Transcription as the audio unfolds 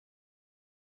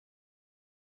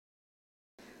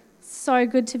So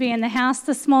good to be in the house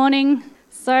this morning.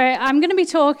 So I'm going to be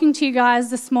talking to you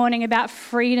guys this morning about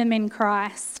freedom in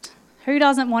Christ. Who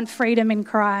doesn't want freedom in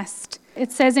Christ?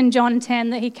 It says in John 10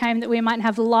 that he came that we might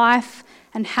have life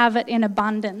and have it in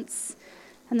abundance.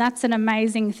 And that's an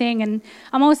amazing thing. And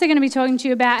I'm also going to be talking to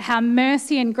you about how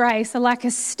mercy and grace are like a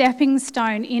stepping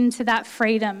stone into that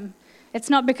freedom. It's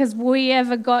not because we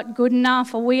ever got good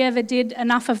enough or we ever did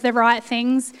enough of the right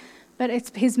things, but it's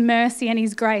his mercy and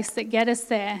his grace that get us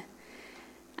there.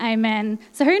 Amen.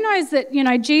 So who knows that,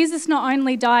 Jesus not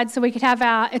only died so we could have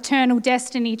our eternal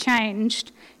destiny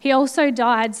changed, he also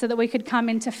died so that we could come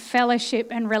into fellowship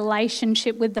and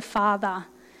relationship with the Father.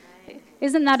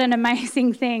 Isn't that an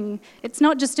amazing thing? It's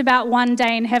not just about one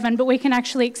day in heaven, but we can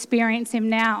actually experience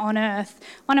him now on earth.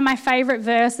 One of my favourite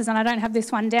verses, and I don't have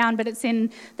this one down, but it's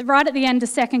right at the end of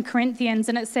 2 Corinthians,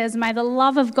 and it says, "May the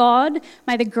love of God,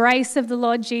 may the grace of the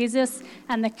Lord Jesus,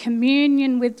 and the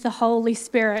communion with the Holy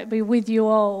Spirit be with you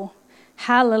all."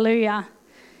 Hallelujah.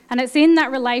 And it's in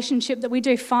that relationship that we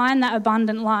do find that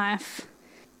abundant life.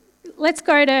 I'm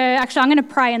going to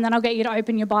pray and then I'll get you to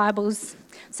open your Bibles.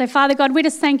 So, Father God, we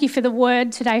just thank you for the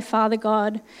word today, Father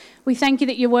God. We thank you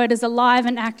that your word is alive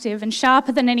and active and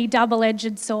sharper than any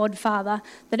double-edged sword, Father,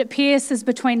 that it pierces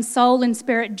between soul and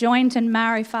spirit, joint and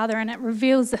marrow, Father, and it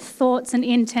reveals the thoughts and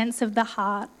intents of the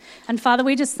heart. And, Father,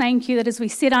 we just thank you that as we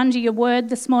sit under your word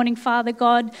this morning, Father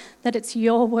God, that it's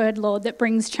your word, Lord, that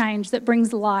brings change, that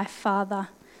brings life, Father.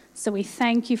 So we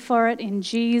thank you for it in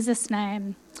Jesus'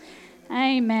 name.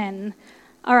 Amen.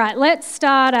 All right, let's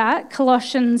start at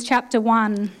Colossians chapter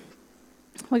 1.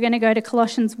 We're going to go to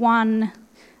Colossians 1,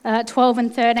 12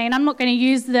 and 13. I'm not going to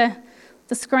use the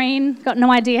screen. Got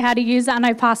no idea how to use it. I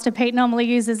know Pastor Pete normally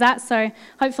uses that, so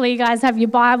hopefully you guys have your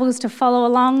Bibles to follow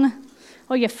along,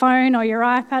 or your phone or your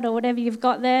iPad or whatever you've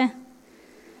got there.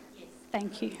 Yes.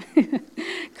 Thank you.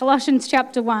 Colossians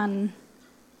chapter 1.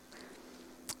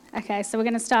 Okay, so we're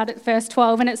going to start at verse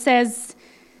 12, and it says...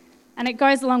 And it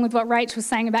goes along with what Rachel was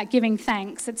saying about giving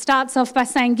thanks. It starts off by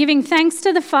saying, "Giving thanks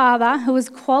to the Father who has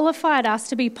qualified us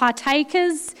to be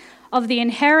partakers of the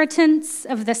inheritance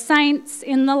of the saints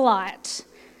in the light."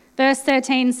 Verse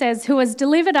 13 says, "Who has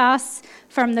delivered us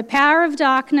from the power of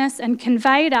darkness and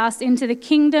conveyed us into the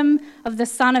kingdom of the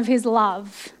Son of his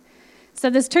love."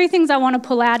 So there's two things I want to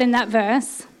pull out in that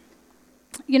verse.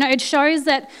 It shows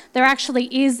that there actually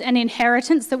is an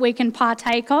inheritance that we can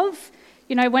partake of.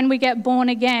 When we get born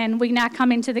again, we now come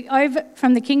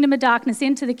from the kingdom of darkness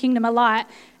into the kingdom of light,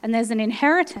 and there's an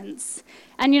inheritance.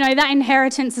 And, that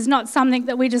inheritance is not something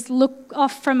that we just look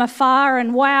off from afar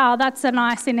and, wow, that's a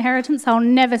nice inheritance, I'll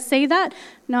never see that.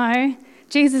 No,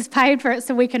 Jesus paid for it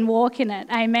so we can walk in it.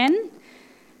 Amen?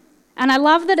 And I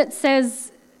love that it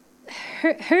says,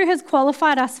 who has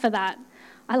qualified us for that?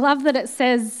 I love that it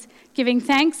says, giving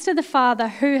thanks to the Father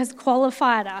who has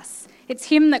qualified us. It's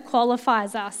him that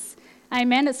qualifies us.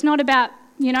 Amen. It's not about,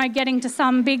 getting to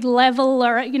some big level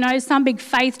or, some big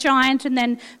faith giant and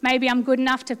then maybe I'm good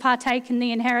enough to partake in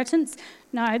the inheritance.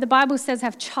 No, the Bible says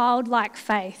have childlike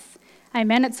faith.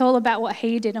 Amen. It's all about what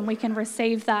he did and we can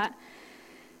receive that.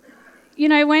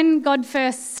 When God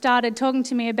first started talking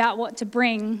to me about what to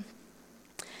bring,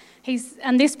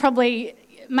 and this probably,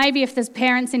 maybe if there's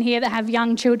parents in here that have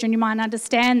young children, you might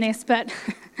understand this, but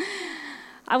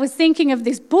I was thinking of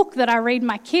this book that I read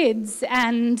my kids,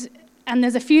 and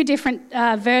there's a few different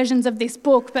versions of this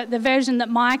book, but the version that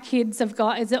my kids have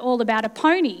got is all about a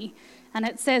pony. And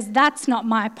it says, "That's not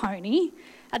my pony."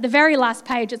 At the very last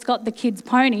page, it's got the kid's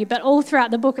pony, but all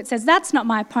throughout the book it says, "That's not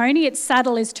my pony, its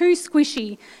saddle is too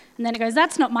squishy." And then it goes,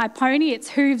 "That's not my pony,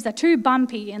 its hooves are too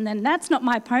bumpy." And then, "That's not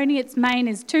my pony, its mane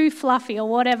is too fluffy," or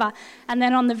whatever. And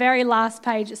then on the very last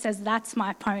page it says, "That's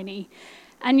my pony."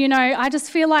 And I just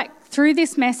feel like through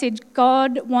this message,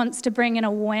 God wants to bring an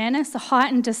awareness, a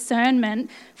heightened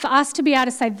discernment for us to be able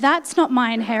to say, that's not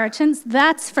my inheritance,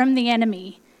 that's from the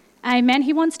enemy. Amen.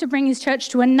 He wants to bring his church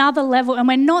to another level, and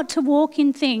we're not to walk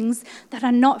in things that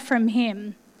are not from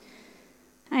him.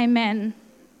 Amen.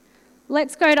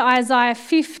 Let's go to Isaiah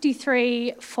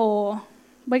 53:4.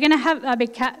 We're going to be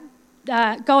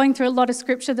going through a lot of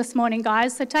scripture this morning,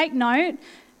 guys, so take note.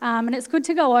 And it's good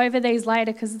to go over these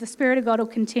later because the Spirit of God will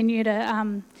continue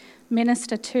to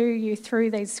minister to you through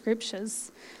these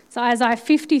scriptures. So Isaiah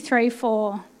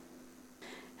 53:4,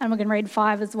 and we're going to read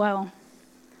 5 as well.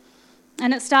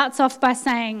 And it starts off by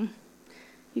saying,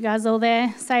 you guys all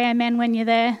there? Say amen when you're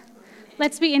there.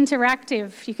 Let's be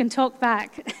interactive. You can talk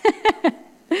back.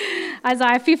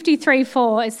 Isaiah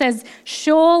 53:4, it says,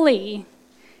 "Surely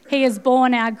he has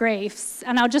borne our griefs."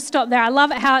 And I'll just stop there. I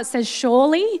love it how it says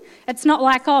surely. It's not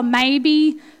like,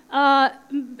 maybe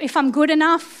if I'm good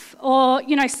enough or,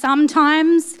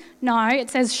 sometimes. No, it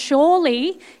says,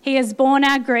 surely he has borne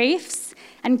our griefs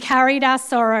and carried our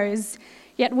sorrows,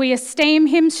 yet we esteem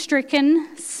him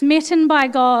stricken, smitten by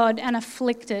God and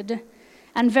afflicted.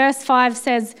 And verse 5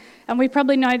 says, and we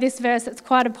probably know this verse, it's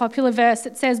quite a popular verse,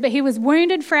 it says, but he was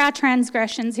wounded for our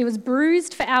transgressions, he was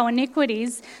bruised for our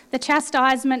iniquities, the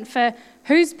chastisement for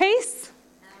whose peace?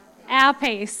 Our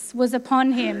peace was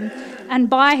upon him, and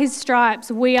by his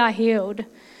stripes we are healed.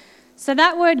 So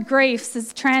that word griefs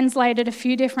is translated a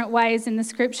few different ways in the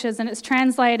scriptures, and it's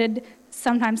translated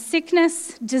sometimes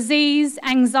sickness, disease,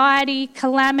 anxiety,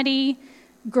 calamity,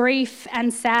 grief,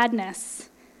 and sadness.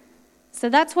 So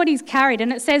that's what he's carried.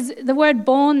 And it says the word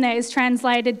borne there is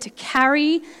translated to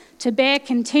carry, to bear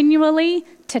continually,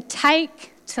 to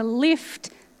take, to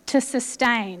lift, to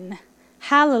sustain.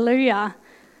 Hallelujah.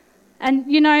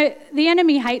 And you know, the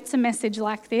enemy hates a message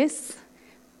like this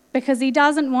because he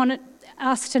doesn't want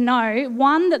us to know,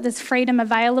 one, that there's freedom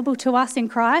available to us in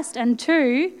Christ, and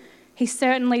two, he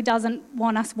certainly doesn't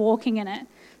want us walking in it.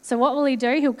 So what will he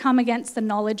do? He'll come against the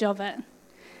knowledge of it.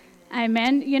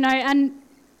 Amen. You know, and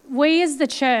we as the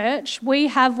church, we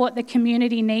have what the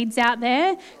community needs out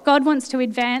there. God wants to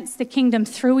advance the kingdom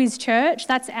through his church.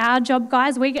 That's our job,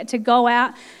 guys. We get to go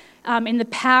out in the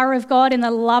power of God, in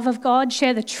the love of God,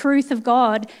 share the truth of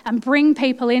God, and bring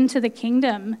people into the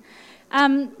kingdom.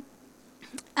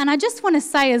 And I just want to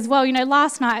say as well, you know,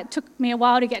 last night it took me a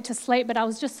while to get to sleep, but I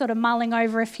was just sort of mulling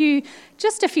over a few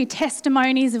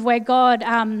testimonies of where God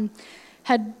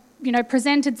had, you know,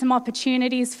 presented some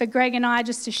opportunities for Greg and I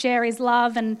just to share his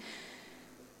love and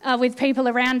with people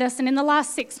around us. And in the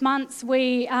last 6 months,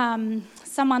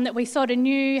 someone that we sort of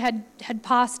knew had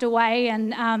passed away,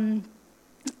 and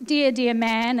dear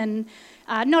man, and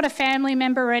not a family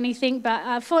member or anything,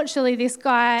 but fortunately this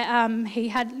guy, he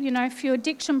had, you know, a few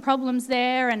addiction problems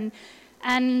there,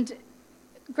 and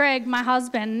Greg, my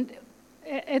husband,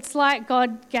 it's like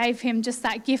God gave him just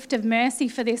that gift of mercy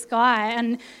for this guy.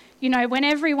 And, you know, when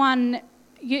everyone,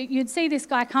 you'd see this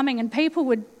guy coming and people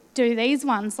would do these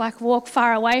ones, like walk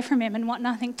far away from him and want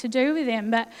nothing to do with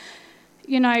him. But,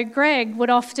 you know, Greg would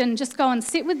often just go and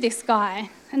sit with this guy.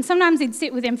 And sometimes he'd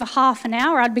sit with him for half an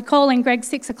hour. I'd be calling Greg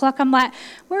 6 o'clock. I'm like,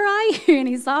 where are you? And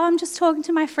he's like, oh, I'm just talking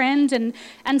to my friend.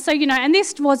 And so, you know, and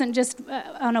this wasn't just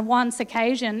on a once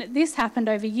occasion. This happened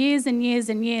over years and years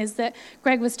and years, that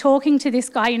Greg was talking to this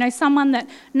guy, you know, someone that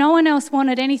no one else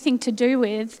wanted anything to do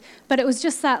with, but it was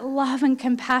just that love and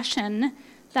compassion,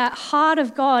 that heart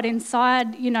of God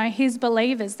inside, you know, his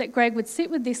believers, that Greg would sit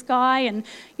with this guy. And,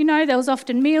 you know, there was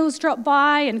often meals dropped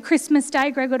by, and Christmas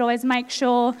Day, Greg would always make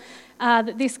sure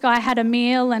that this guy had a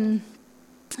meal.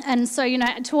 And so, you know,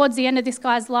 towards the end of this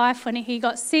guy's life, when he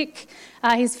got sick,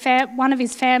 one of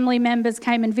his family members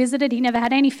came and visited. He never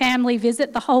had any family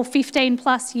visit the whole 15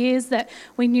 plus years that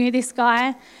we knew this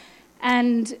guy.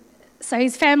 And so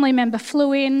his family member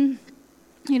flew in,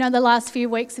 you know, the last few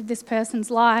weeks of this person's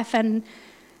life,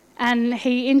 and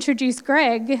he introduced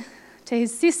Greg to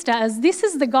his sister as, this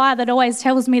is the guy that always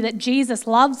tells me that Jesus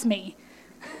loves me.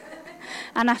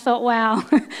 And I thought, wow,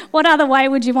 what other way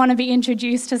would you want to be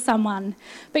introduced to someone?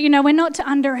 But, you know, we're not to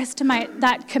underestimate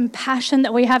that compassion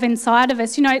that we have inside of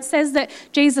us. You know, it says that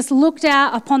Jesus looked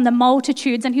out upon the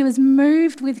multitudes and he was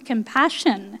moved with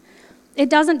compassion. It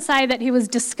doesn't say that he was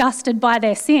disgusted by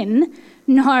their sin.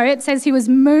 No, it says he was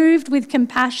moved with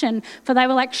compassion, for they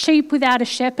were like sheep without a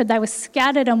shepherd. They were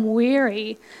scattered and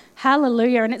weary.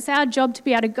 Hallelujah. And it's our job to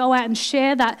be able to go out and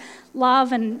share that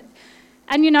love. And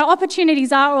you know,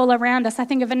 opportunities are all around us. I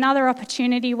think of another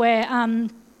opportunity where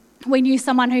we knew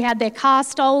someone who had their car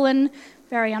stolen.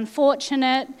 Very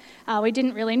unfortunate. We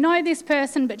didn't really know this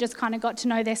person, but just kind of got to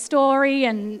know their story.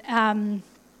 And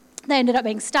they ended up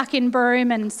being stuck in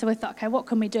Broome. And so we thought, okay, what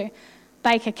can we do?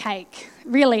 Bake a cake.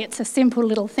 Really, it's a simple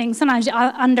little thing. Sometimes I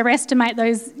underestimate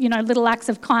those, you know, little acts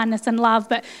of kindness and love,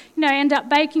 but, you know, I end up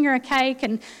baking her a cake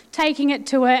and taking it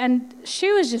to her, and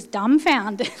she was just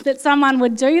dumbfounded that someone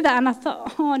would do that. And I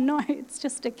thought, oh no, it's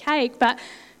just a cake. But,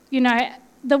 you know,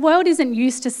 the world isn't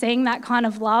used to seeing that kind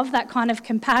of love, that kind of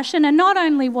compassion. And not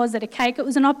only was it a cake, it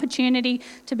was an opportunity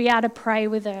to be able to pray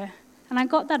with her. And I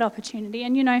got that opportunity.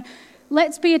 And, you know,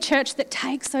 let's be a church that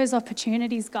takes those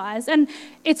opportunities, guys. And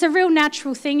it's a real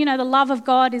natural thing. You know, the love of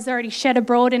God is already shed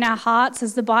abroad in our hearts,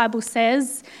 as the Bible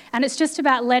says. And it's just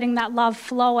about letting that love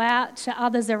flow out to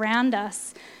others around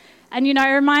us. And, you know,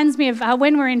 it reminds me of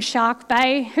when we're in Shark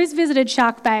Bay. Who's visited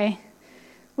Shark Bay?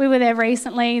 We were there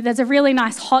recently. There's a really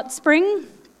nice hot spring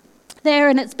there,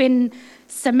 and it's been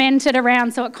cemented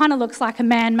around, so it kind of looks like a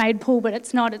man-made pool, but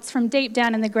it's not. It's from deep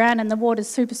down in the ground, and the water's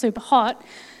super, super hot.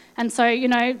 And so,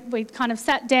 we kind of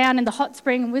sat down in the hot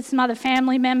spring with some other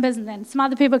family members, and then some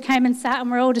other people came and sat,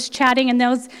 and we're all just chatting. And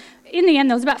in the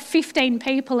end, there was about 15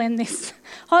 people in this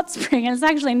hot spring, and it's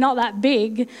actually not that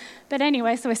big. But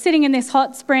anyway, so we're sitting in this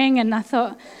hot spring, and I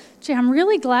thought, gee, I'm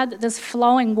really glad that there's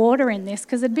flowing water in this,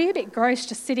 because it'd be a bit gross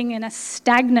just sitting in a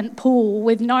stagnant pool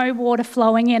with no water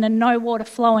flowing in and no water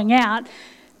flowing out.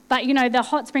 But, the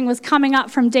hot spring was coming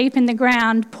up from deep in the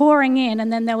ground, pouring in,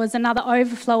 and then there was another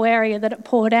overflow area that it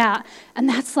poured out. And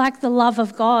that's like the love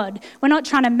of God. We're not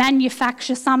trying to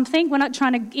manufacture something. We're not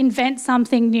trying to invent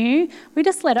something new. We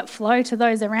just let it flow to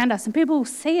those around us, and people will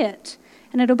see it,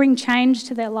 and it'll bring change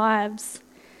to their lives.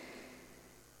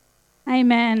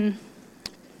 Amen.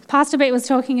 Pastor Beat was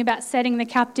talking about setting the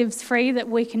captives free, that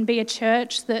we can be a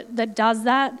church that does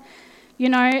that,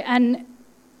 and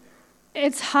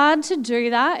it's hard to do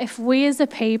that if we as a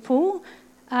people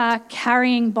are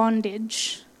carrying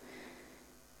bondage.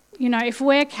 If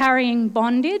we're carrying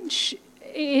bondage,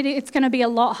 it's going to be a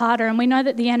lot harder, and we know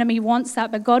that the enemy wants that,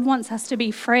 but God wants us to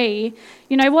be free.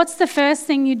 What's the first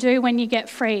thing you do when you get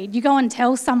freed? You go and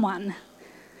tell someone,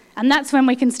 and that's when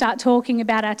we can start talking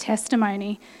about our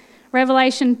testimony.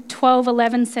 Revelation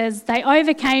 12:11 says, they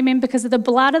overcame him because of the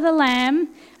blood of the Lamb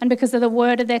and because of the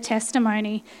word of their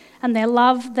testimony, and they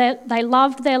loved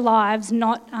their lives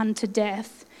not unto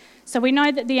death. So we know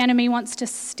that the enemy wants to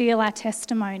steal our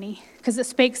testimony because it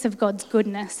speaks of God's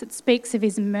goodness, it speaks of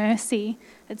his mercy,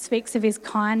 it speaks of his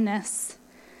kindness.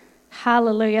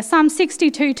 Hallelujah. Psalm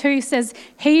 62:2 says,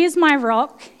 he is my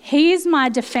rock, he is my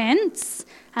defence.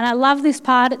 And I love this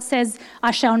part, it says,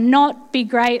 I shall not be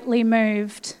greatly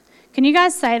moved. Can you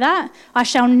guys say that? I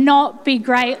shall not be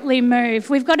greatly moved.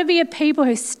 We've got to be a people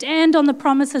who stand on the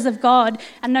promises of God,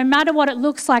 and no matter what it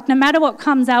looks like, no matter what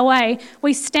comes our way,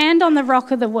 we stand on the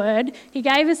rock of the word. He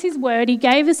gave us his word, he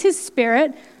gave us his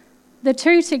spirit. The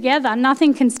two together,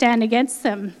 nothing can stand against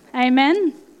them.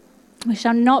 Amen? We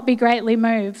shall not be greatly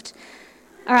moved.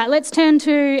 All right, let's turn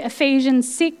to Ephesians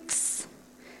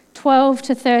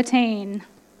 6:12-13. You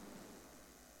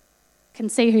can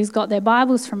see who's got their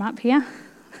Bibles from up here.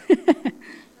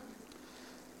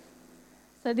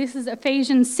 So this is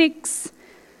Ephesians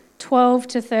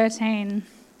 6:12-13.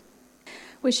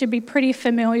 We should be pretty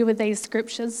familiar with these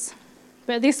scriptures,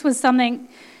 but this was something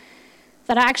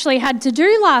that I actually had to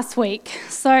do last week.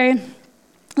 So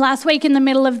last week in the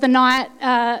middle of the night,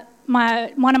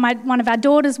 one of our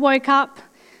daughters woke up.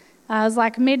 It was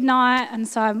like midnight, and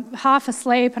so I'm half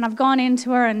asleep, and I've gone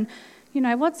into her and,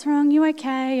 what's wrong? You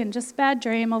okay? And just bad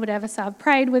dream or whatever. So I've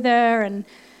prayed with her, and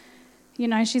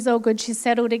she's all good. She's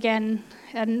settled again.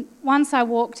 And once I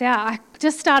walked out, I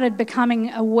just started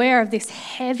becoming aware of this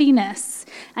heaviness.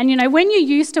 And, when you're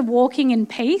used to walking in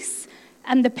peace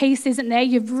and the peace isn't there,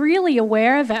 you're really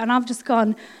aware of it. And I've just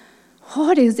gone,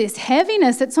 what is this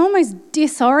heaviness? It's almost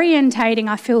disorientating.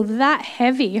 I feel that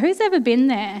heavy. Who's ever been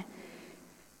there?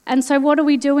 And so what do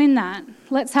we do in that?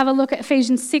 Let's have a look at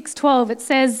Ephesians 6:12. It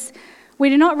says, we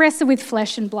do not wrestle with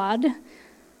flesh and blood,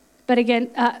 but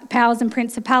against powers and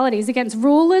principalities, against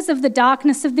rulers of the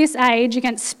darkness of this age,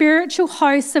 against spiritual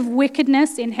hosts of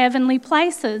wickedness in heavenly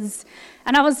places.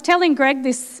 And I was telling Greg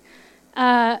this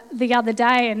the other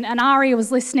day, and Aria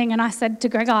was listening, and I said to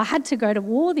Greg, I had to go to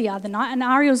war the other night. And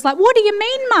Aria was like, what do you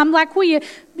mean, Mum? Like, were you?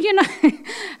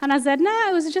 And I said, no,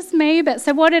 it was just me. But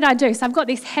so what did I do? So I've got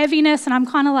this heaviness, and I'm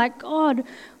kind of like, God,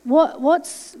 what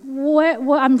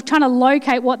I'm trying to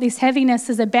locate what this heaviness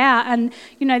is about. And,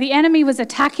 the enemy was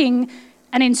attacking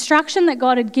an instruction that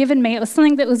God had given me. It was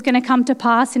something that was going to come to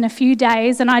pass in a few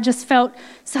days, and I just felt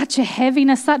such a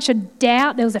heaviness, such a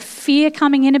doubt. There was a fear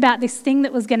coming in about this thing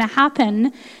that was going to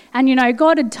happen. And,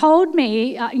 God had told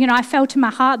me, I felt in my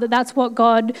heart that that's what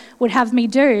God would have me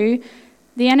do.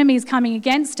 The enemy's coming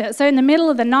against it. So in the middle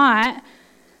of the night,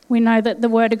 we know that the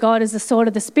word of God is the sword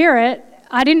of the Spirit.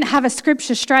 I didn't have a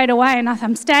scripture straight away, and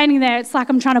I'm standing there. It's like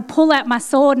I'm trying to pull out my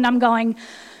sword, and I'm going,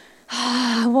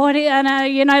 what?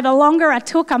 And the longer I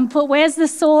took, where's the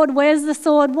sword? Where's the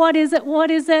sword? What is it? What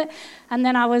is it? And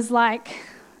then I was like,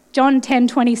 John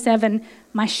 10:27,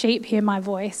 my sheep hear my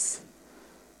voice.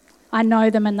 I know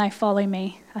them and they follow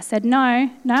me. I said, no,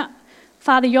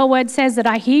 Father, your word says that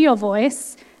I hear your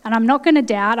voice, and I'm not going to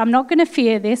doubt. I'm not going to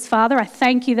fear this. Father, I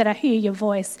thank you that I hear your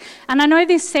voice. And I know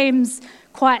this seems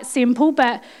quite simple,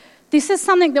 but this is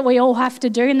something that we all have to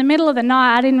do. In the middle of the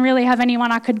night, I didn't really have anyone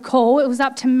I could call. It was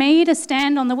up to me to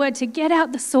stand on the word, to get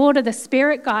out the sword of the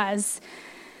Spirit, guys.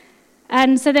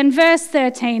 And so then verse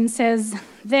 13 says,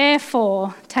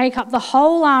 therefore, take up the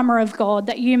whole armour of God,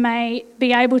 that you may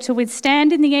be able to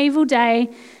withstand in the evil day,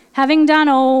 having done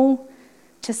all,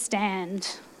 to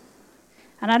stand.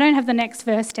 And I don't have the next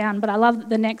verse down, but I love that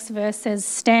the next verse says,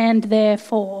 stand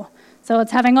therefore. So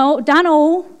it's having done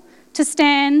all to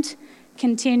stand,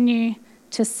 continue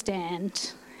to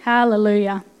stand.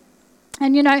 Hallelujah.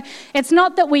 And it's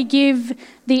not that we give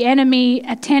the enemy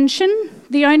attention.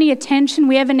 The only attention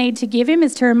we ever need to give him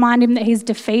is to remind him that he's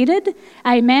defeated.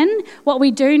 Amen. What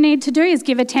we do need to do is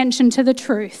give attention to the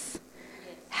truth.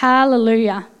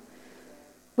 Hallelujah.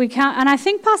 We can't, and I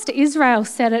think Pastor Israel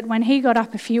said it when he got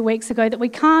up a few weeks ago, that we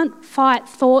can't fight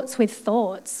thoughts with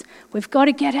thoughts. We've got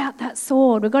to get out that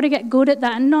sword. We've got to get good at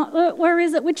that and not, where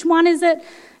is it? Which one is it?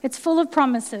 It's full of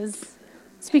promises.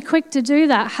 Let's be quick to do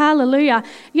that. Hallelujah.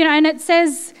 And it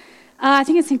says, I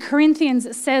think it's in Corinthians,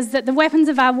 it says that the weapons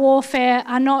of our warfare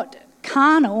are not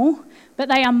carnal, but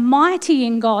they are mighty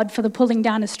in God for the pulling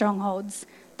down of strongholds.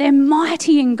 They're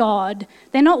mighty in God.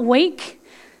 They're not weak.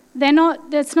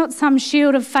 It's not some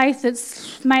shield of faith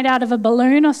that's made out of a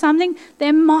balloon or something.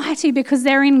 They're mighty because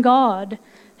they're in God.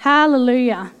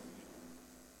 Hallelujah.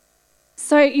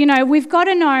 So, we've got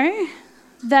to know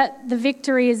that the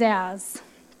victory is ours.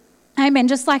 Amen.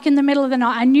 Just like in the middle of the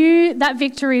night, I knew that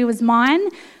victory was mine.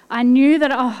 I knew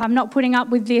that, I'm not putting up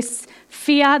with this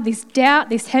fear, this doubt,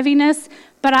 this heaviness,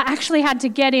 but I actually had to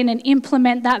get in and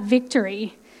implement that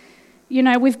victory.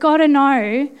 We've got to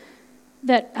know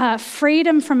that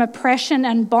freedom from oppression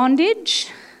and bondage,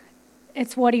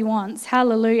 it's what he wants.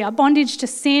 Hallelujah. Bondage to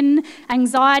sin,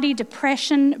 anxiety,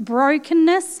 depression,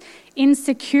 brokenness,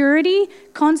 insecurity,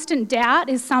 constant doubt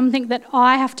is something that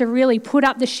I have to really put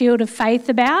up the shield of faith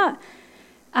about.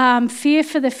 Fear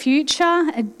for the future,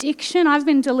 addiction. I've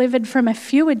been delivered from a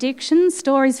few addictions,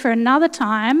 stories for another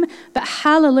time, but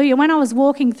hallelujah, when I was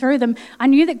walking through them, I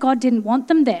knew that God didn't want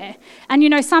them there.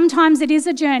 And sometimes it is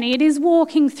a journey, it is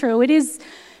walking through, it is,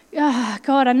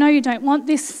 God, I know you don't want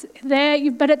this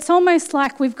there, but it's almost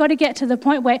like we've got to get to the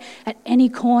point where at any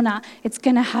corner it's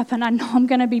going to happen. I know I'm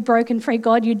going to be broken free.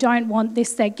 God, you don't want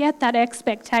this there. Get that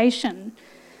expectation.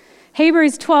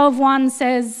 Hebrews 12:1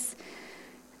 says,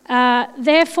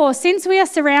 therefore, since we are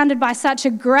surrounded by such a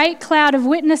great cloud of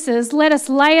witnesses, let us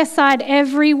lay aside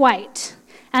every weight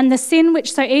and the sin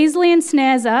which so easily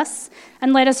ensnares us,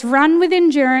 and let us run with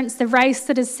endurance the race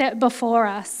that is set before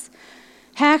us.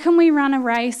 How can we run a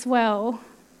race well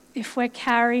if we're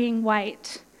carrying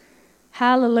weight?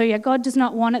 Hallelujah. God does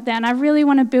not want it there. And I really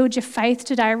want to build your faith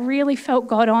today. I really felt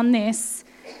God on this.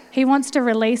 He wants to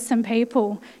release some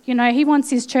people. He wants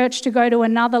his church to go to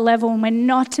another level, and we're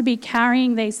not to be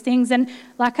carrying these things. And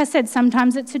like I said,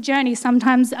 sometimes it's a journey.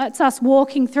 Sometimes it's us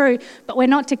walking through, but we're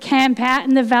not to camp out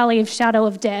in the valley of shadow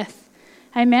of death.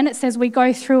 Amen. It says we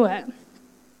go through it.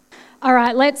 All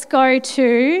right, let's go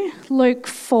to Luke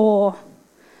 4.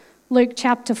 Luke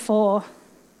chapter 4.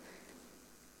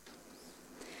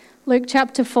 Luke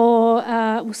chapter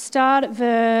 4, we'll start at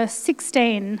verse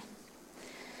 16.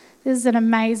 This is an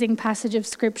amazing passage of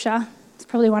scripture. It's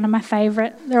probably one of my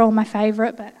favourite. They're all my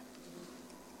favourite, but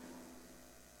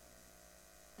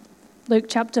Luke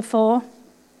chapter 4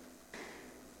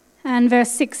 and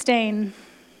verse 16.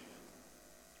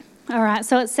 All right,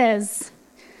 so it says,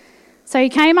 so he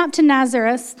came up to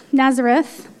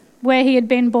Nazareth, where he had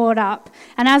been brought up.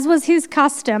 And as was his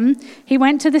custom, he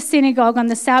went to the synagogue on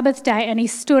the Sabbath day and he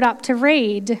stood up to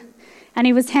read. And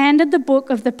he was handed the book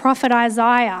of the prophet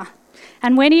Isaiah.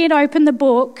 And when he had opened the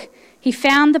book, he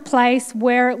found the place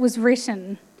where it was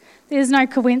written. There's no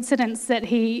coincidence that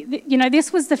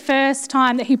this was the first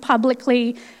time that he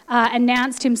publicly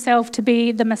announced himself to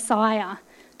be the Messiah,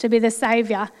 to be the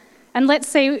Saviour. And let's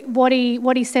see what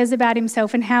he says about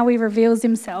himself and how he reveals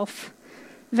himself.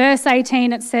 Verse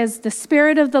 18, it says, the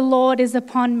Spirit of the Lord is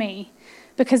upon me,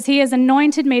 because he has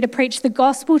anointed me to preach the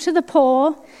gospel to the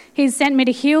poor. He's sent me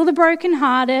to heal the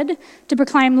brokenhearted, to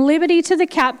proclaim liberty to the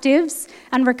captives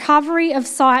and recovery of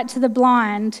sight to the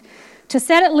blind, to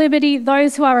set at liberty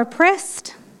those who are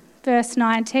oppressed. Verse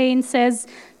 19 says,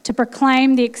 to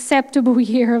proclaim the acceptable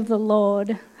year of the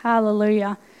Lord.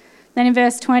 Hallelujah. Then in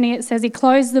verse 20 it says, he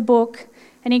closed the book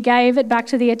and he gave it back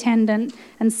to the attendant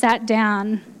and sat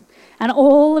down. And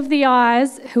all of the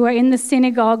eyes who were in the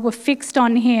synagogue were fixed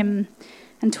on him.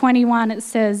 And 21 it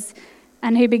says,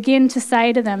 and he began to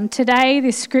say to them, today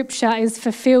this scripture is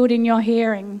fulfilled in your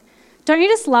hearing. Don't you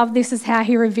just love this is how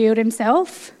he revealed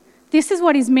himself? This is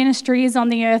what his ministry is on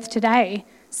the earth today,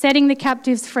 setting the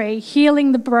captives free,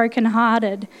 healing the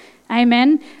brokenhearted.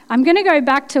 Amen. I'm going to go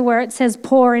back to where it says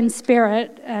poor in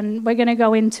spirit, and we're going to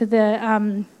go into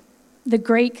the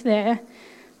Greek there.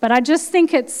 But I just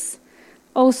think it's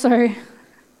also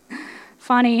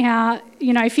funny how,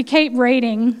 if you keep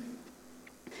reading,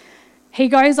 he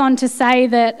goes on to say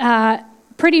that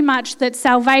pretty much that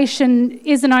salvation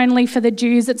isn't only for the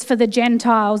Jews, it's for the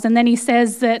Gentiles. And then he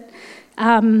says that,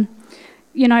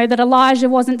 that Elijah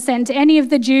wasn't sent to any of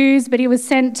the Jews, but he was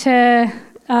sent to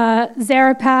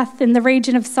Zarephath in the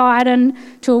region of Sidon,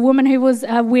 to a woman who was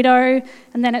a widow.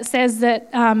 And then it says that,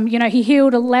 he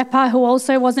healed a leper who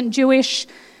also wasn't Jewish.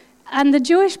 And the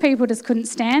Jewish people just couldn't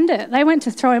stand it. They went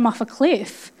to throw him off a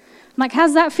cliff. I'm like,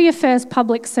 how's that for your first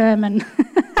public sermon?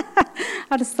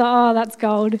 I just thought, that's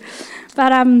gold.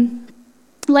 But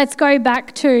let's go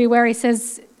back to where he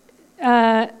says,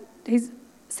 he's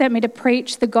sent me to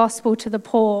preach the gospel to the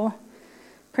poor.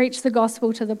 Preach the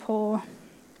gospel to the poor.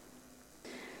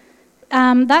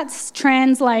 That's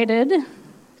translated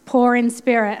poor in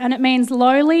spirit, and it means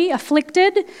lowly,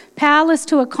 afflicted, powerless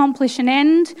to accomplish an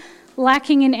end,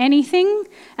 lacking in anything.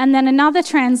 And then another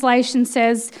translation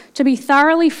says to be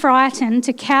thoroughly frightened,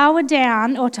 to cower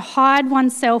down, or to hide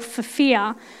oneself for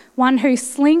fear, one who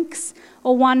slinks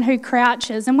or one who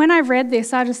crouches. And when I read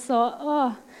this, I just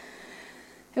thought,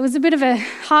 it was a bit of a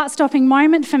heart-stopping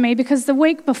moment for me, because the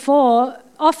week before,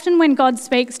 often when God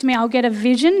speaks to me, I'll get a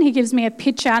vision. He gives me a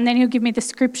picture, and then he'll give me the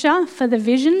scripture for the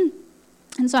vision.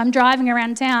 And so I'm driving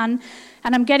around town,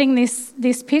 and I'm getting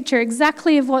this picture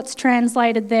exactly of what's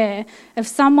translated there, of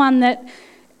someone that,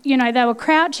 they were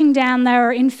crouching down, they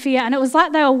were in fear, and it was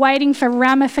like they were waiting for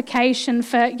ramification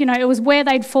for, it was where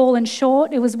they'd fallen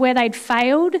short, it was where they'd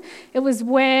failed, it was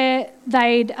where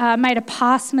they'd made a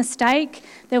past mistake,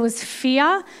 there was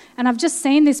fear, and I've just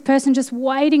seen this person just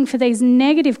waiting for these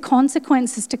negative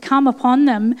consequences to come upon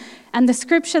them, and the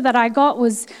scripture that I got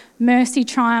was, mercy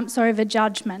triumphs over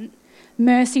judgment.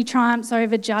 Mercy triumphs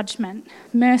over judgment.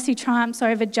 Mercy triumphs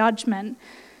over judgment.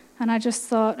 And I just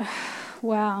thought,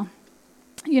 wow.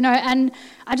 And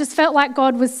I just felt like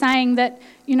God was saying that,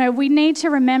 we need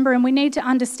to remember and we need to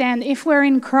understand that if we're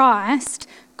in Christ,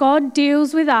 God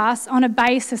deals with us on a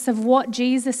basis of what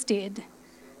Jesus did.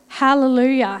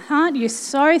 Hallelujah. Aren't you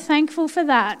so thankful for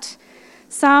that?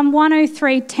 Psalm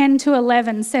 103,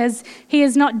 10-11 says, he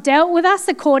has not dealt with us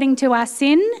according to our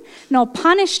sin, nor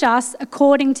punished us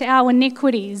according to our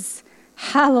iniquities.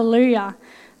 Hallelujah.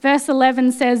 Verse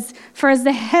 11 says, for as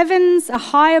the heavens are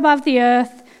high above the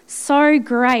earth, so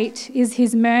great is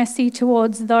his mercy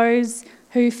towards those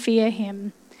who fear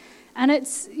him. And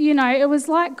it's, it was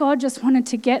like God just wanted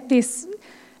to get this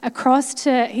across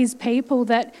to his people,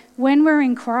 that when we're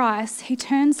in Christ, he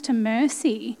turns to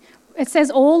mercy. It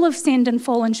says all have sinned and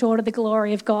fallen short of the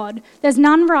glory of God. There's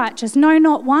none righteous, no,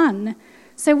 not one.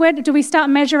 So where do we start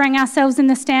measuring ourselves in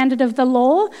the standard of the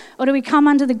law, or do we come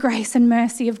under the grace and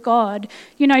mercy of God?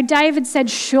 David said,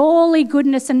 surely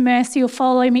goodness and mercy will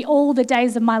follow me all the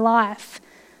days of my life.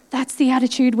 That's the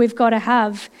attitude we've got to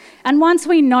have. And once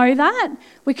we know that,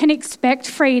 we can expect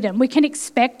freedom. We can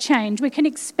expect change. We can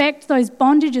expect those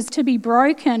bondages to be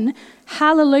broken.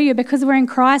 Hallelujah, because we're in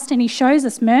Christ and he shows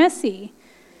us mercy.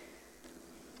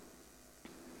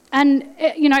 And,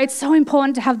 it's so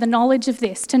important to have the knowledge of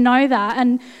this, to know that.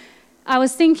 And I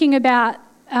was thinking about,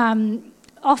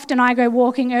 often I go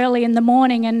walking early in the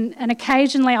morning, and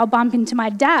occasionally I'll bump into my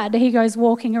dad. He goes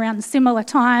walking around a similar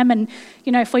time. And,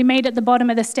 if we meet at the bottom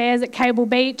of the stairs at Cable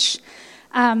Beach,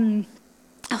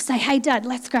 I'll say, hey, Dad,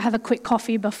 let's go have a quick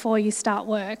coffee before you start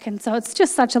work. And so it's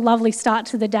just such a lovely start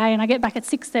to the day. And I get back at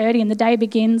 6:30 and the day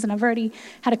begins, and I've already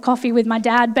had a coffee with my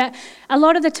dad. But a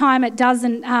lot of the time it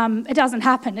doesn't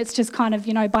happen. It's just kind of,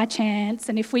 by chance.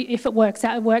 And if it works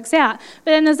out, it works out.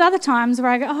 But then there's other times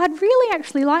where I go, I'd really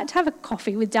actually like to have a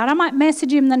coffee with Dad. I might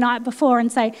message him the night before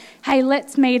and say, hey,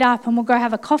 let's meet up and we'll go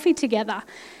have a coffee together.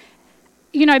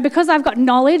 Because I've got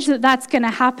knowledge that that's going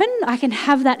to happen, I can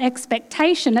have that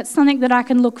expectation. It's something that I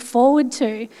can look forward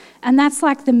to. And that's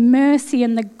like the mercy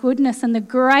and the goodness and the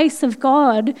grace of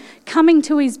God coming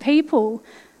to his people.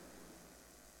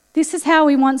 This is how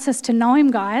he wants us to know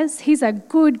him, guys. He's a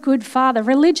good, good father.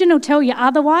 Religion will tell you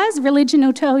otherwise. Religion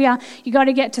will tell you got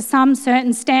to get to some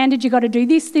certain standard. You got to do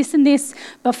this, this, and this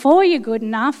before you're good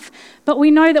enough. But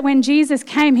we know that when Jesus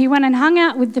came, he went and hung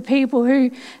out with the people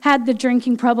who had the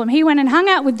drinking problem. He went and hung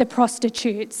out with the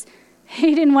prostitutes.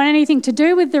 He didn't want anything to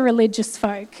do with the religious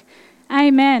folk.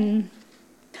 Amen.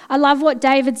 I love what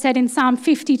David said in Psalm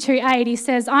 52:8. He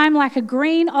says, I am like a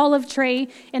green olive tree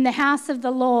in the house of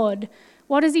the Lord.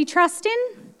 What does he trust in?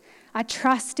 I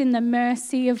trust in the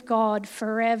mercy of God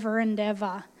forever and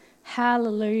ever.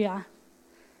 Hallelujah.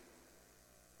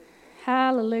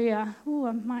 Hallelujah. Oh,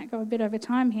 I might go a bit over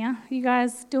time here. You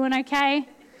guys doing okay?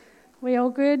 We all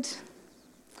good?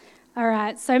 All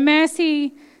right. So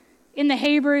mercy in the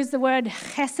Hebrew is the word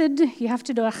chesed. You have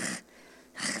to do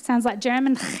sounds like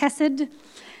German, chesed.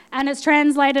 And it's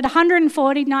translated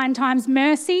 149 times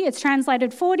mercy, it's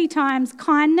translated 40 times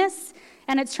kindness,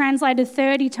 and it's translated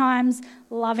 30 times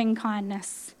loving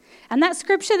kindness. And that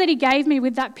scripture that he gave me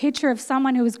with that picture of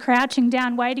someone who was crouching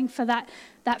down waiting for that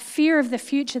fear of the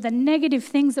future, the negative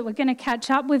things that were going to catch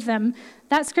up with them,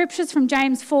 that scripture's from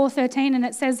James 4:13, and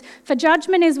it says, "For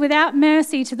judgment is without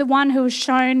mercy to the one who has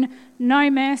shown no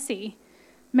mercy."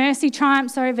 Mercy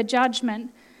triumphs over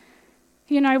judgment.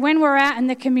 You know, when we're out in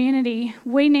the community,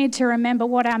 we need to remember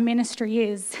what our ministry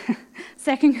is.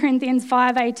 2 Corinthians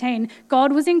 5:18,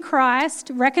 God was in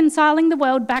Christ, reconciling the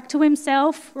world back to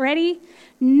himself, ready?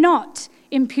 Not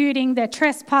imputing their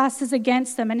trespasses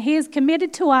against them. And he has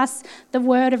committed to us the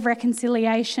word of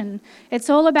reconciliation. It's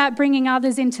all about bringing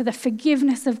others into the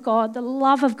forgiveness of God, the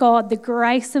love of God, the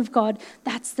grace of God.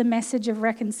 That's the message of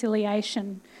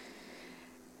reconciliation.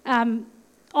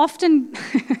 Often,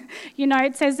 you know,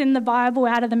 it says in the Bible,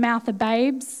 out of the mouth of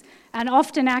babes, and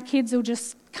often our kids will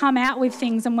just come out with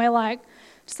things and we're like,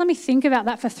 just let me think about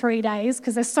that for 3 days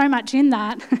because there's so much in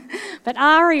that. But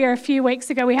Aria, a few weeks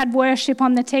ago, we had worship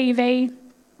on the TV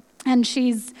and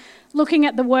she's looking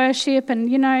at the worship and,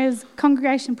 you know, there's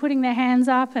congregation putting their hands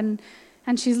up and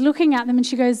she's looking at them and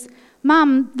she goes,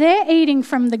 "Mum, they're eating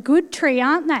from the good tree,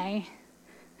 aren't they?"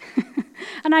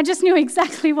 And I just knew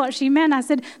exactly what she meant. I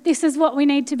said, this is what we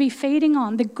need to be feeding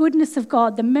on, the goodness of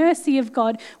God, the mercy of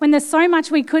God. When there's so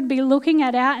much we could be looking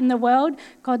at out in the world,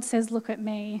 God says, look at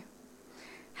me.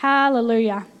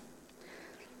 Hallelujah.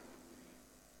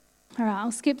 All right,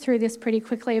 I'll skip through this pretty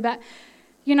quickly. But,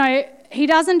 you know, he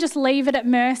doesn't just leave it at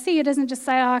mercy. He doesn't just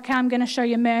say, okay, I'm going to show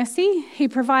you mercy. He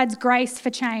provides grace for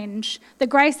change. The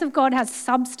grace of God has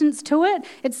substance to it.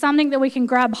 It's something that we can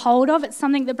grab hold of. It's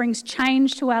something that brings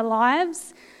change to our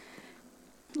lives.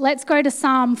 Let's go to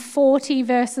Psalm 40,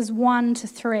 verses 1 to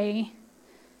 3.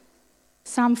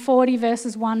 Psalm 40,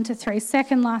 verses 1 to 3.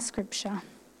 Second last scripture.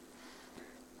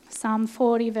 Psalm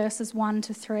 40, verses 1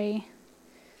 to 3.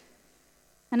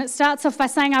 And it starts off by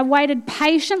saying, I waited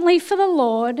patiently for the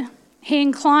Lord. He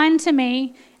inclined to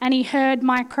me and he heard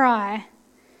my cry.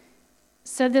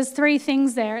 So there's 3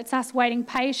 things there. It's us waiting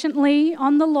patiently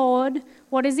on the Lord.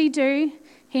 What does he do?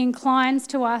 He inclines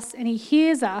to us and he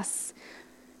hears us.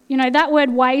 You know, that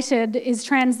word waited is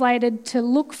translated to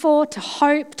look for, to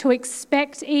hope, to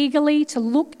expect eagerly, to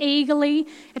look eagerly.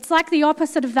 It's like the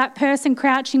opposite of that person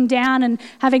crouching down and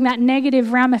having that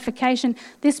negative ramification.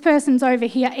 This person's over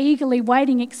here eagerly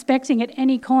waiting, expecting at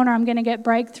any corner I'm going to get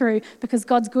breakthrough because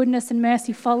God's goodness and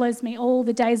mercy follows me all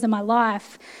the days of my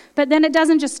life. But then it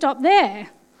doesn't just stop there.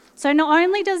 So not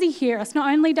only does he hear us,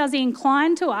 not only does he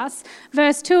incline to us,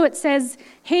 verse 2 it says,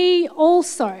 he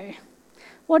also...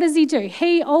 What does he do?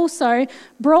 He also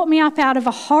brought me up out of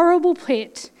a horrible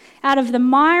pit, out of the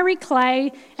miry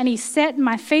clay, and he set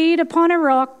my feet upon a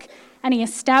rock, and he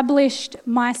established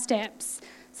my steps.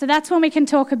 So that's when we can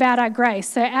talk about our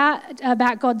grace,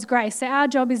 about God's grace. So our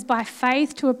job is by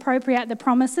faith to appropriate the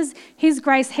promises. His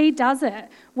grace, he does it.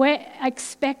 We're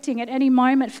expecting at any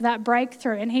moment for that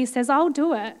breakthrough, and he says, I'll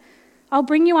do it. I'll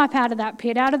bring you up out of that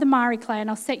pit, out of the miry clay, and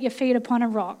I'll set your feet upon a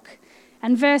rock.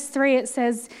 And verse 3, it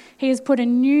says, he has put a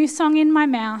new song in my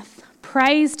mouth,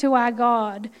 praise to our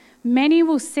God. Many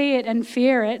will see it and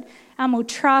fear it and will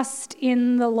trust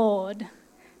in the Lord.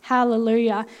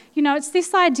 Hallelujah. You know, it's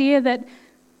this idea that,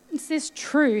 it's this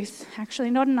truth,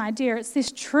 actually not an idea, it's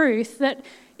this truth that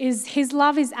is his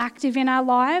love is active in our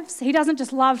lives. He doesn't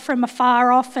just love from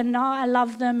afar off and, oh, I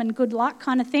love them and good luck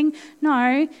kind of thing.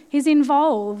 No, he's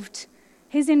involved.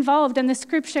 He's involved. And the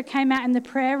scripture came out in the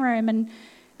prayer room and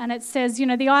it says, you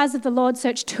know, the eyes of the Lord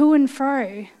search to and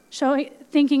fro,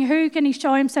 thinking who can he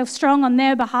show himself strong on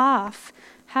their behalf.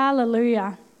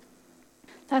 Hallelujah.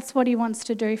 That's what he wants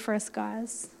to do for us,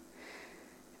 guys.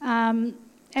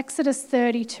 Exodus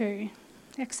 32.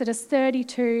 Exodus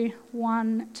 32,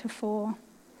 1 to 4.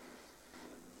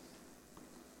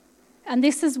 And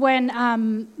this is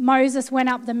when Moses went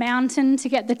up the mountain to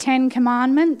get the 10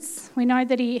 Commandments. We know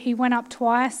that he went up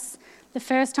twice. The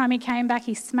first time he came back,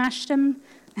 he smashed them.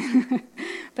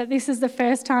 But this is the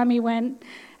first time he went.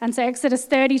 And so Exodus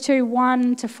 32,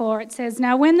 1 to 4, it says,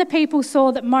 Now when the people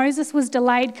saw that Moses was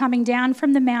delayed coming down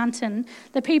from the mountain,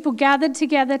 the people gathered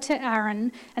together to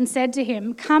Aaron and said to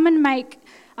him, Come and make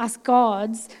us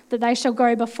gods, that they shall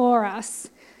go before us.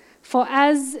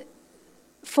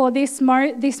 For this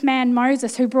man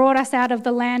Moses, who brought us out of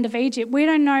the land of Egypt, we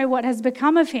don't know what has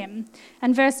become of him.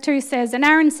 And verse 2 says, And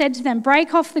Aaron said to them,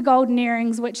 Break off the golden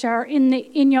earrings which are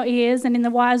in your ears and in the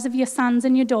wives of your sons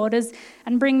and your daughters,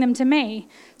 and bring them to me.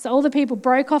 So all the people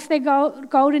broke off their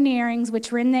golden earrings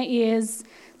which were in their ears.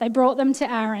 They brought them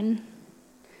to Aaron.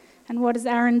 And what does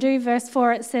Aaron do? Verse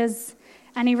 4, it says,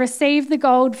 And he received the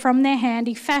gold from their hand.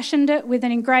 He fashioned it with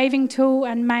an engraving tool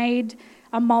and made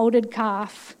a moulded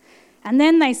calf. And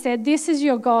then they said, "This is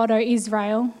your God, O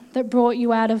Israel, that brought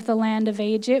you out of the land of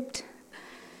Egypt."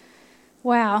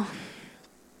 Wow.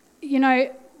 You know,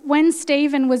 when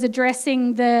Stephen was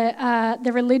addressing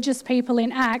the religious people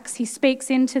in Acts, he speaks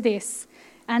into this.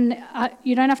 And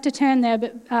you don't have to turn there,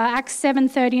 but Acts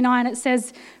 7:39, it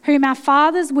says, "Whom our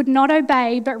fathers would not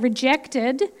obey but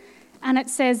rejected," and it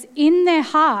says, "In their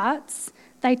hearts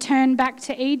they turned back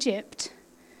to Egypt."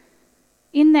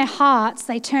 In their hearts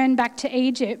they turned back to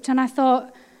Egypt. And I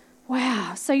thought,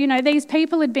 wow. So, you know, these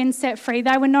people had been set free.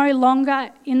 They were no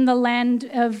longer in the land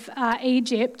of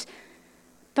Egypt.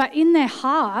 But in their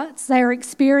hearts, they were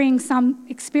experiencing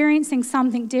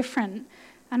something different.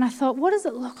 And I thought, what does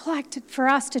it look like for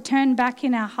us to turn back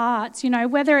in our hearts? You know,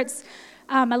 whether it's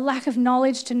a lack of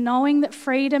knowledge to knowing that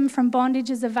freedom from bondage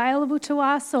is available to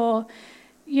us, or,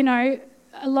 you know,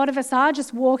 a lot of us are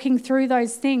just walking through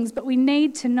those things, but we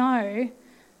need to know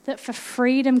that for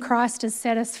freedom, Christ has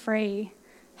set us free.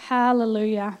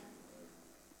 Hallelujah.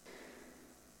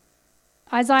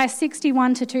 Isaiah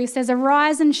 61:2 says,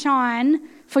 "Arise and shine,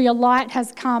 for your light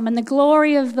has come, and the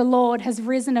glory of the Lord has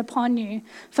risen upon you.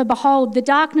 For behold, the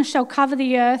darkness shall cover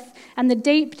the earth, and the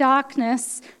deep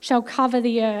darkness shall cover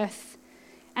the earth."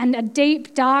 And a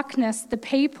deep darkness, the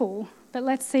people. But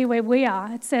let's see where we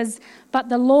are. It says, "But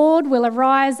the Lord will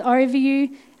arise over you,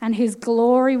 and his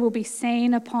glory will be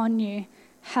seen upon you."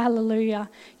 Hallelujah.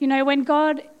 You know, when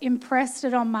God impressed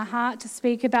it on my heart to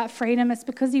speak about freedom, it's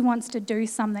because he wants to do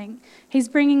something. He's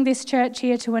bringing this church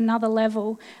here to another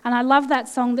level. And I love that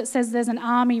song that says there's an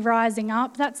army rising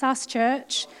up. That's us,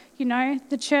 church. You know,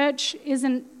 the church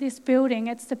isn't this building,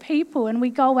 it's the people. And we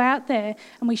go out there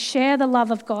and we share the love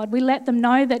of God. We let them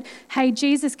know that, hey,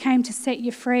 Jesus came to set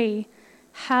you free.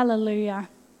 Hallelujah.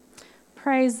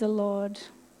 Praise the Lord.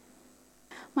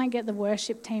 Might get the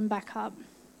worship team back up.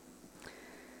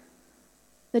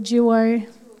 The duo.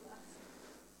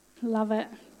 Love it.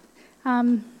 Yeah.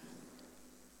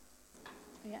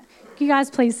 Can you guys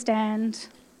please stand?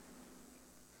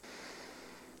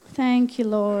 Thank you,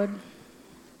 Lord.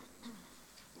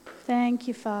 Thank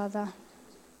you, Father.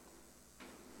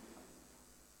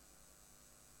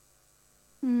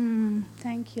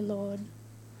 Thank you, Lord.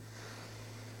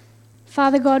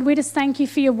 Father God, we just thank you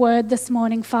for your word this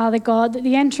morning, Father God, that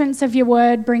the entrance of your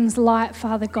word brings light,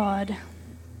 Father God.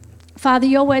 Father,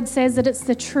 your word says that it's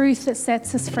the truth that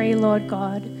sets us free, Lord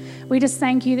God. We just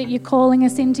thank you that you're calling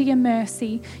us into your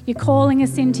mercy. You're calling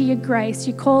us into your grace.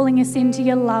 You're calling us into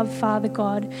your love, Father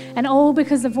God. And all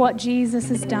because of what Jesus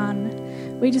has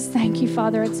done. We just thank you,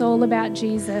 Father. It's all about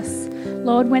Jesus.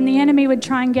 Lord, when the enemy would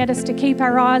try and get us to keep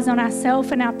our eyes on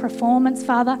ourselves and our performance,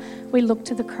 Father, we look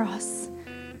to the cross.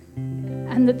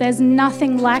 And that there's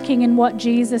nothing lacking in what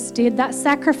Jesus did. That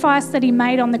sacrifice that he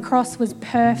made on the cross was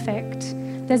perfect.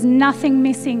 There's nothing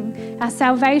missing. Our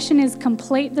salvation is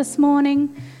complete this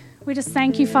morning. We just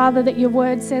thank you, Father, that your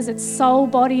word says it's soul,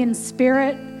 body, and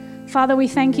spirit. Father, we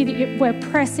thank you that we're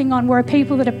pressing on. We're a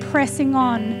people that are pressing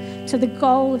on to the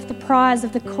goal of the prize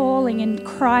of the calling in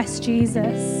Christ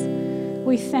Jesus.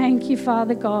 We thank you,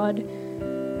 Father God.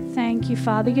 Thank you,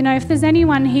 Father. You know, if there's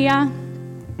anyone here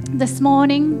this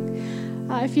morning,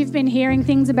 if you've been hearing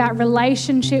things about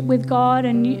relationship with God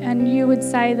and you would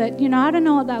say that, you know, I don't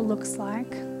know what that looks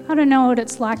like. I don't know what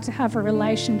it's like to have a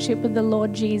relationship with the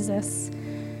Lord Jesus.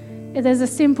 There's a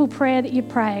simple prayer that you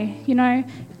pray. You know,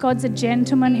 God's a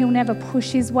gentleman. He'll never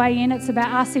push his way in. It's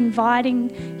about us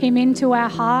inviting him into our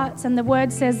hearts. And the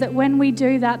word says that when we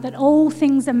do that, that all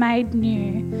things are made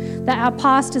new, that our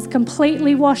past is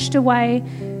completely washed away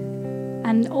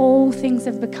and all things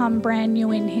have become brand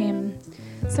new in him.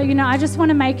 So, you know, I just want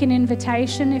to make an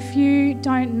invitation. If you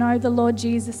don't know the Lord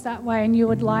Jesus that way and you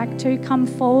would like to, come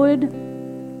forward.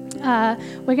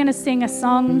 We're going to sing a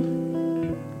song.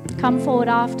 Come forward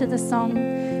after the song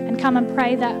and come and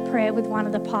pray that prayer with one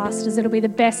of the pastors. It'll be the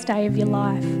best day of your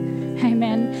life.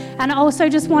 Amen. And I also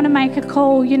just want to make a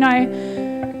call. You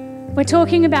know, we're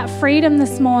talking about freedom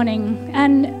this morning,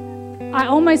 and I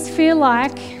almost feel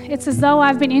like it's as though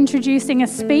I've been introducing a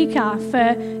speaker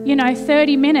for,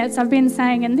 30 minutes. I've been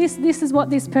saying, and this is what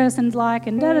this person's like,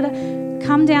 and da-da-da.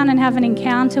 Come down and have an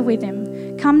encounter with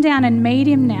him. Come down and meet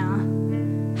him now.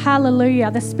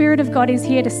 Hallelujah. The Spirit of God is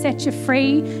here to set you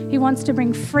free. He wants to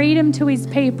bring freedom to his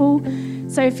people.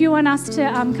 So if you want us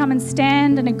to come and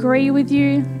stand and agree with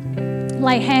you,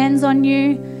 lay hands on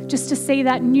you, just to see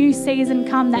that new season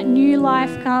come, that new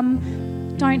life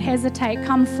come, don't hesitate.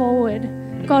 Come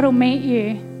forward. God will meet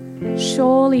you.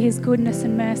 Surely his goodness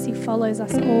and mercy follows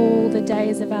us all the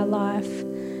days of our life.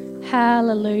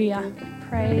 Hallelujah.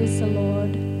 Praise the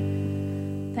Lord.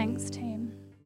 Thanks, Tim.